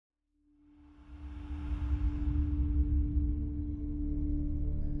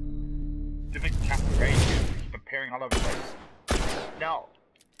Stupid cafe keep appearing all over the place. No.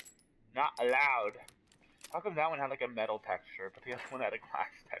 Not allowed. How come that one had like a metal texture, but the other one had a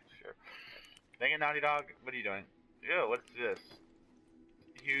glass texture? Dang it, Naughty Dog. What are you doing? Ew, what's this?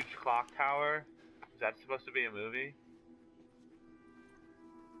 Huge clock tower? Is that supposed to be a movie?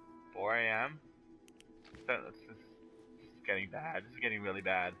 4 a.m.? This is getting bad. This is getting really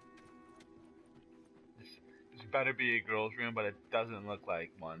bad. This better be a girl's room, but it doesn't look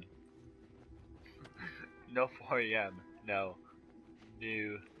like one. No 4 a.m. No.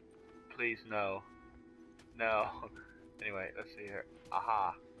 No. Please, no. No. Anyway, let's see here.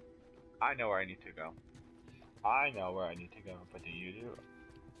 Aha. I know where I need to go. I know where I need to go, but do you do?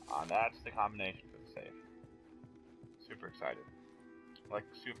 That's the combination for the safe. Super excited. Like,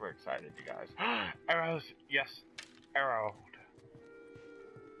 super excited, you guys. Arrows! Yes! Arrow!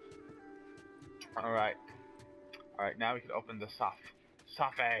 Alright. Alright, now we can open the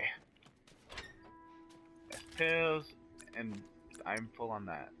Safé. Pills, and I'm full on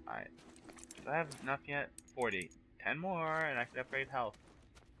that. Alright. Do I have enough yet? 40. 10 more, and I can upgrade health.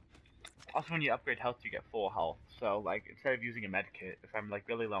 Also, when you upgrade health, you get full health. So, like, instead of using a med kit, if I'm, like,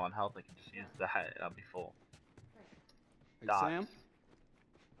 really low on health, I can just use that, and I'll be full. Hey, Sam?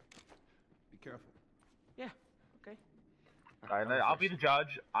 Be careful. Yeah, okay. Alright, I'll be the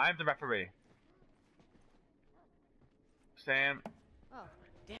judge. I'm the referee. Sam. Oh,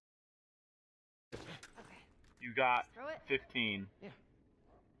 damn. Okay. You got Throw it. 15. Yeah.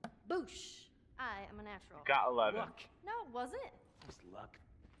 Boosh. I am a natural. You got 11. Luck. No, it wasn't. Just luck.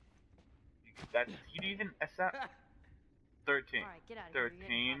 That's, you didn't even accept. 13. Alright, get out of here.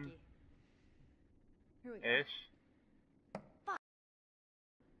 13. Here we go. Ish.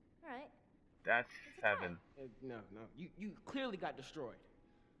 Alright. That's It's a 7. No. You clearly got destroyed.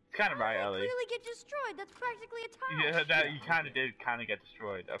 It's kind of right, I Ellie. clearly get destroyed. That's practically a tie. Yeah, that you kind of did get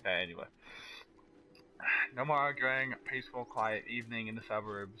destroyed. Okay, anyway. No more arguing. Peaceful, quiet evening in the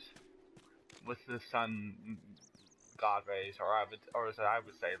suburbs with the sun god rays, or as I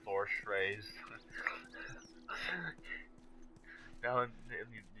would say, Lorsh rays. No,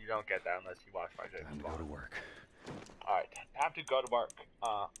 you don't get that unless you watch my videos. Time to go to work. Alright, time to go to work.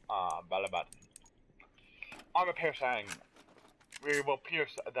 Bella button. Armor piercing. We will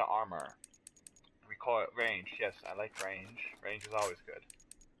pierce the armor. We call it range. Yes, I like range. Range is always good.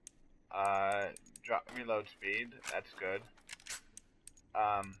 Drop reload speed. That's good.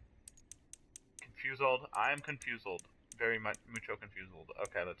 Confused. I am confused. Very mucho confused.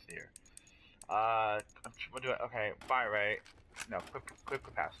 Okay, let's see here. What do I? Okay, fire rate. No, quick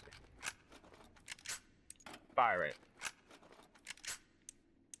capacity. Fire rate.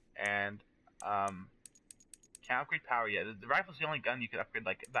 And can't upgrade power yet. The rifle's the only gun you can upgrade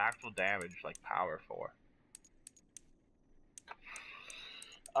like the actual damage, like power for.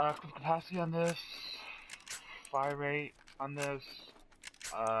 Quick capacity on this. Fire rate on this.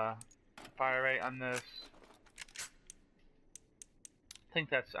 Fire rate on this.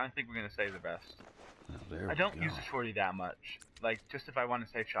 I think we're gonna save the best. Well, I don't use the shorty that much. Like, just if I want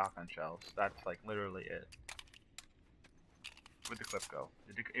to save shotgun shells. That's like literally it. Where'd the clip go?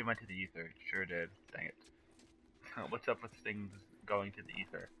 It went to the ether. It sure did. Dang it. What's up with things going to the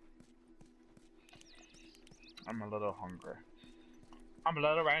ether? I'm a little hungry. I'm a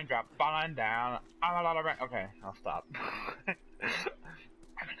little raindrop falling down. I'm a little rain. Okay, I'll stop. I'm a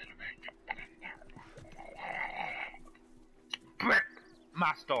little raindrop falling down. Brick!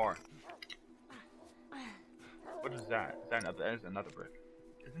 My store. What is that? That is another brick.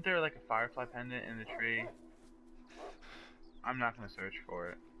 Isn't there like a firefly pendant in the tree? I'm not gonna search for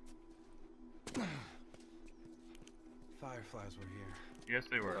it. Fireflies were here. Yes,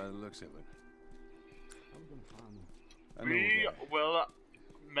 they were. By the looks of it. I'm gonna find them. I know We a guy. will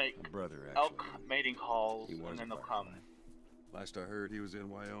make My brother, elk actually. mating calls, He was and then a they'll come. firefly. Last I heard, he was in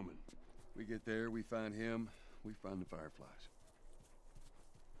Wyoming. We get there, we find him, we find the fireflies.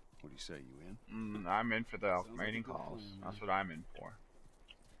 What do you say, you in? I'm in for the elk Sounds like a mating good calls. plan, man. That's what I'm in for.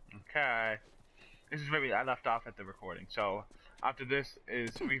 Okay. This is where I left off at the recording. So, after this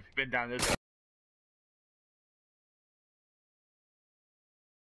is, we've been down this.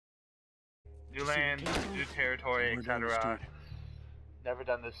 New land, new territory, etc. Never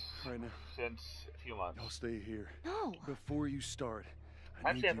done this Right now. since a few months. Y'all stay here. No. Before you start, I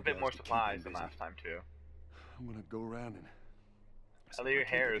I need actually have you a bit guys more to keep supplies him than busy. last time too. I'm gonna go around and... Although your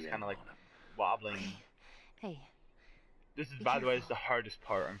hair is kind of like wobbling. Hey. This is, Be by the way, is careful. the hardest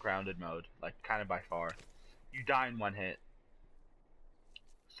part on grounded mode. Like, kind of by far. You die in one hit.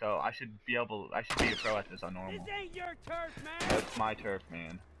 So I should be a pro at this on normal. This ain't your turf, man. That's my turf,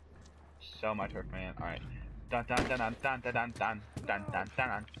 man. So my turf, man. Alright. Dun dun dun dun dun dun dun dun dun dun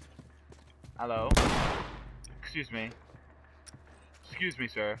dun. Hello? Excuse me. Excuse me,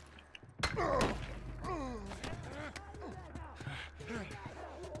 sir.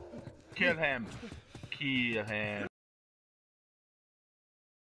 Kill him. Kill him.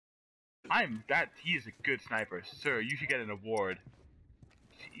 He is a good sniper. Sir, you should get an award.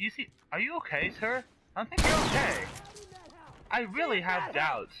 You see, are you okay, sir? I don't think you're okay. I really have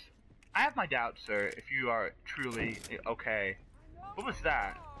doubts. I have my doubts, sir, if you are truly okay. What was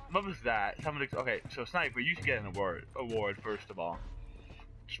that? What was that? Okay, so sniper, you should get an award first of all.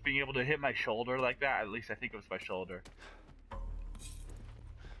 Just being able to hit my shoulder like that, at least I think it was my shoulder.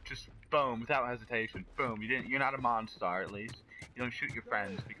 Just boom, without hesitation. Boom, you're not a monster, at least. You don't shoot your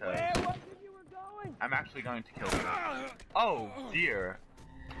friends because I'm actually going to kill you. Oh dear.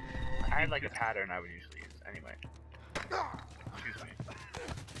 I had like a pattern I would usually use. Anyway. Excuse me.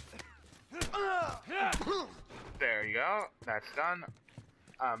 There you go. That's done.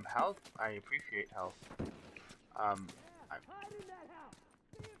 Health? I appreciate health.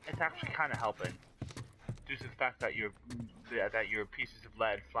 It's actually kind of helping. Due to the fact that your pieces of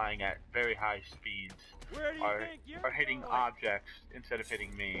lead flying at very high speeds are hitting objects instead of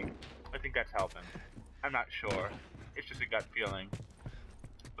hitting me. I think that's helping. I'm not sure. It's just a gut feeling.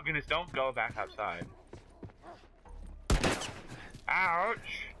 Oh goodness, don't go back outside.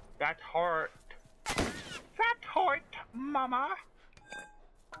 Ouch! That hurt. That hurt, mama.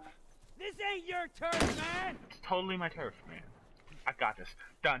 This ain't your turn, man. It's totally my turf, man. I got this.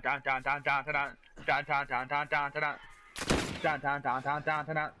 Dun dun dun dun dun dun dun dun dun dun dun dun dun dun dun dun dun dun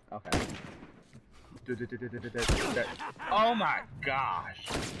dun dun. Okay. Oh my gosh.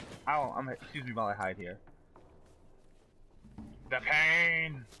 Oh, excuse me while I hide here. The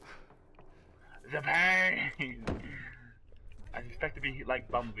pain. The pain. I expect to be like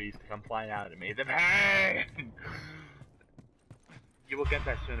bumblebees to come flying out at me. The pain. You will get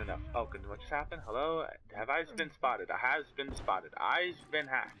that soon enough. Oh, good. What just happened? Hello? Have I been spotted? I has been spotted. I've been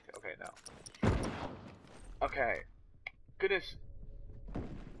hacked. Okay, no. Okay. Goodness.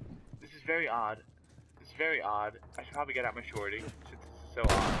 This is very odd. This is very odd. I should probably get out my shorty, since this is so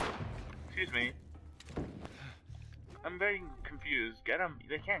odd. Excuse me. I'm very confused. Get them.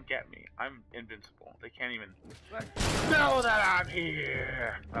 They can't get me. I'm invincible. They can't even know that I'm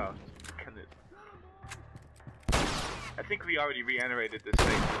here. Oh, goodness. I think we already regenerated this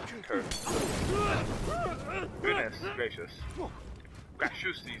thing. Goodness gracious.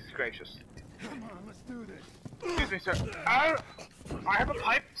 Gracious gracious. Come on, let's do this. Excuse me, sir. I have a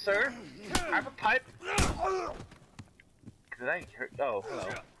pipe, sir. I have a pipe. Did I hurt? Oh, hello.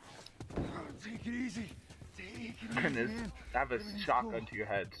 Take it easy. Take it easy, Goodness. man. I have a shotgun to your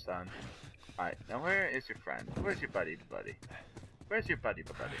head, son. Alright, now where is your friend? Where's your buddy? Where's your buddy,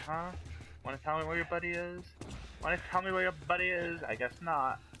 huh? Wanna tell me where your buddy is? Wanna tell me where your buddy is? I guess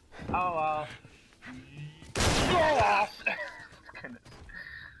not. Oh well. Yes! Goodness.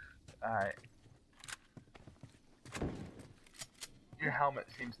 Alright. Your helmet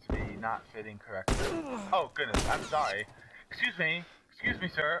seems to be not fitting correctly. Oh goodness, I'm sorry. Excuse me,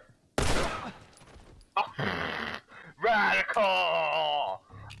 sir. Oh. Radical!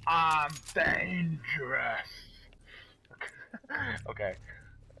 I'm dangerous. Okay.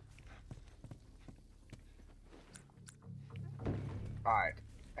 Alright.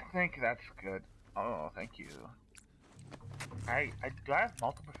 I think that's good. Oh, thank you. Do I have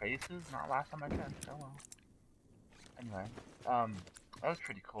multiple faces? Not last time I checked. Oh well. Anyway, that was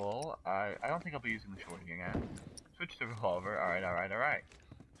pretty cool. I don't think I'll be using the shorty again. Switch to revolver. Alright.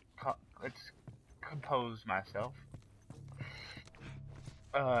 Let's compose myself.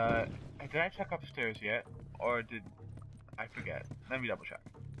 Did I check upstairs yet? Or did I forget? Let me double check.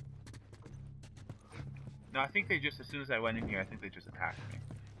 No, I think they just, as soon as I went in here, I think they just attacked me.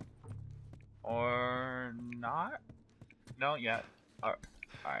 Or not? No, yeah.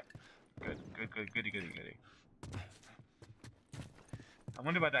 Alright. Goody. I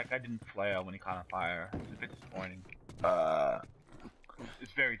wonder why that guy didn't flail when he caught on fire. It's a bit disappointing.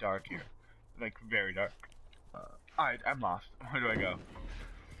 It's very dark here. Like, very dark. Alright, I'm lost. Where do I go?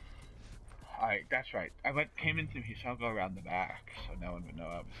 Alright, that's right. Came into here, so I'll go around the back, so no one would know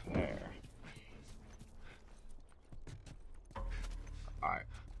I was there. Alright.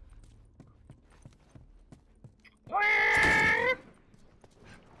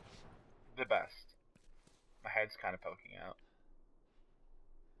 The best. My head's kind of poking out.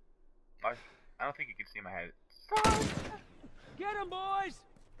 I don't think you can see my head. Get him, boys!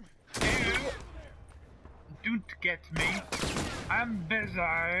 Don't get me. I'm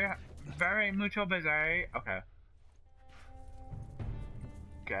busy. Very mucho busy. Okay.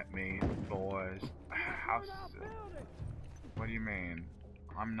 Get me, boys. How soon? What do you mean?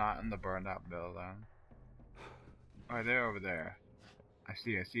 I'm not in the burned out building. Alright, they're over there. I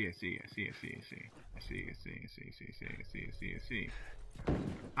see.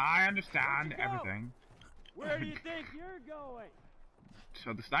 I understand everything. Where do you think you're going?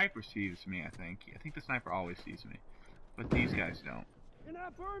 So the sniper sees me, I think. I think the sniper always sees me. But these guys don't. In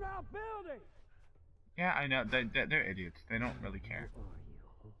that burnout building! Yeah, I know. They're idiots. They don't really care.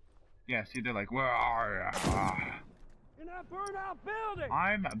 Yeah, see, they're like, where are you? In that burnout building!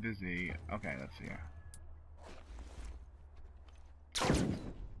 I'm busy. Okay, let's see here.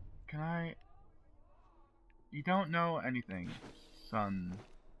 Can I... You don't know anything, son.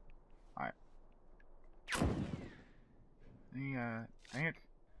 Alright. Dang it.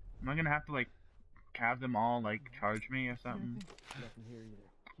 Am I gonna have to, like, have them all, like, charge me or something? Nothing here either.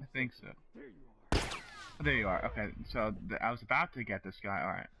 I think so. There you are. Oh, there you are. Okay, so I was about to get this guy.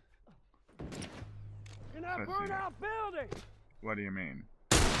 Alright. In that So let's see. burnout building! What do you mean?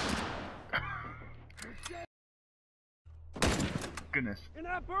 Goodness. In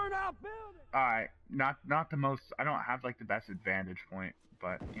that burnout building! Alright, not the most. I don't have like the best advantage point,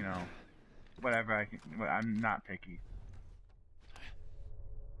 but you know, whatever. I'm not picky.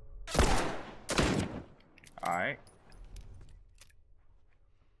 Alright.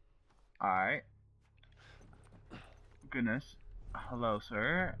 Alright. Goodness. Hello,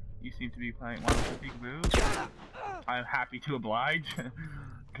 sir. You seem to be playing one of the peekaboo. I'm happy to oblige.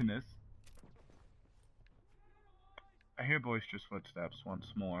 Goodness. I hear boisterous footsteps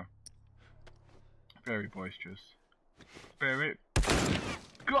once more. Very boisterous. Very.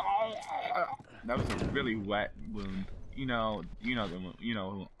 That was a really wet wound. You know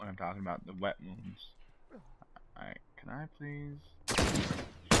what I'm talking about. The wet wounds. Alright, can I please?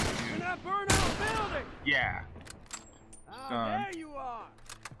 In that burnout building! Yeah. Ah, there you are!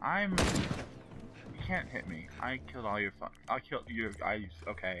 You can't hit me. I killed all your fun. I killed your.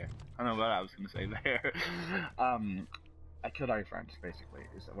 Okay. I don't know what I was gonna say there. I killed all your friends, basically,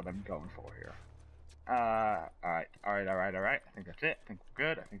 is what I'm going for here. Alright. I think that's it. I think we're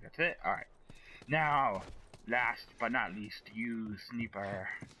good. I think that's it. Alright. Now, last but not least, you sniper.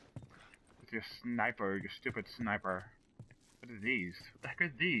 With your sniper, your stupid sniper. What are these? What the heck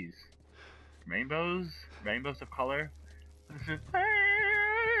are these? Rainbows? Rainbows of color? This is...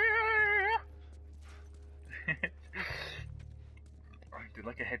 Did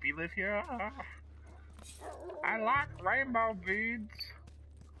like a hippie live here? I like rainbow beads.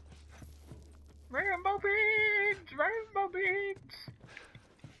 Rainbow beads! Rainbow beads!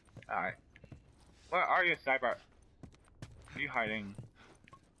 Alright. Where are you, sniper? Are you hiding?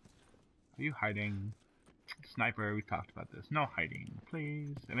 Are you hiding? Sniper, we talked about this. No hiding,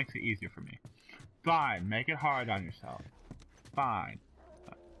 please. It makes it easier for me. Fine, make it hard on yourself. Fine.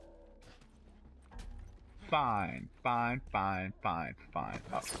 Fine.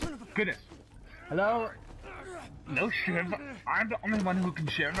 Oh, goodness. Hello? No shiv. I'm the only one who can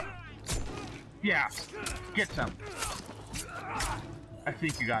shiv. Yeah. Get some. I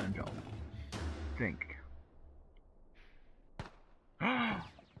think you got him, Joel. Think.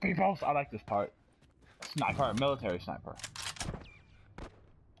 People, I like this part. Sniper, military sniper.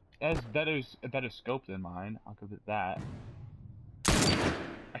 It has a better scope than mine. I'll give it that.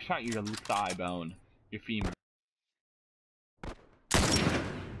 I shot your thigh bone, your femur.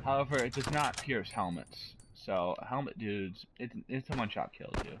 However, it does not pierce helmets. So, helmet dudes, it's a one-shot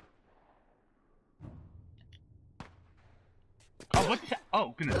kill, too. Oh, what's that?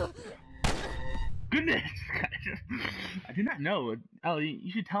 Oh, goodness. Goodness! I did not know. Ellie,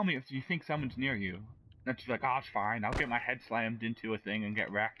 you should tell me if you think someone's near you. Not just like, oh, it's fine. I'll get my head slammed into a thing and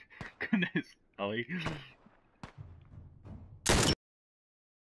get wrecked. Goodness, Ellie.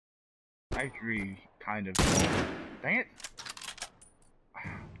 I agree, kind of. Dang it!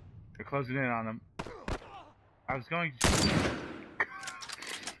 They're closing in on him. I was going to...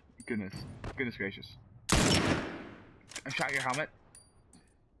 Goodness gracious. I shot your helmet.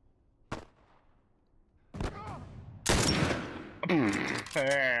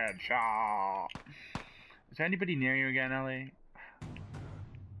 Headshot. Is there anybody near you again, Ellie?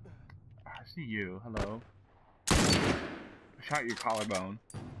 I see you. Hello. I shot your collarbone.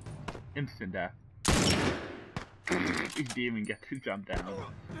 Instant death. He didn't even get to jump down.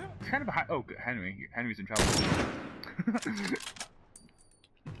 It's kind of a high. Oh, good. Henry's in trouble.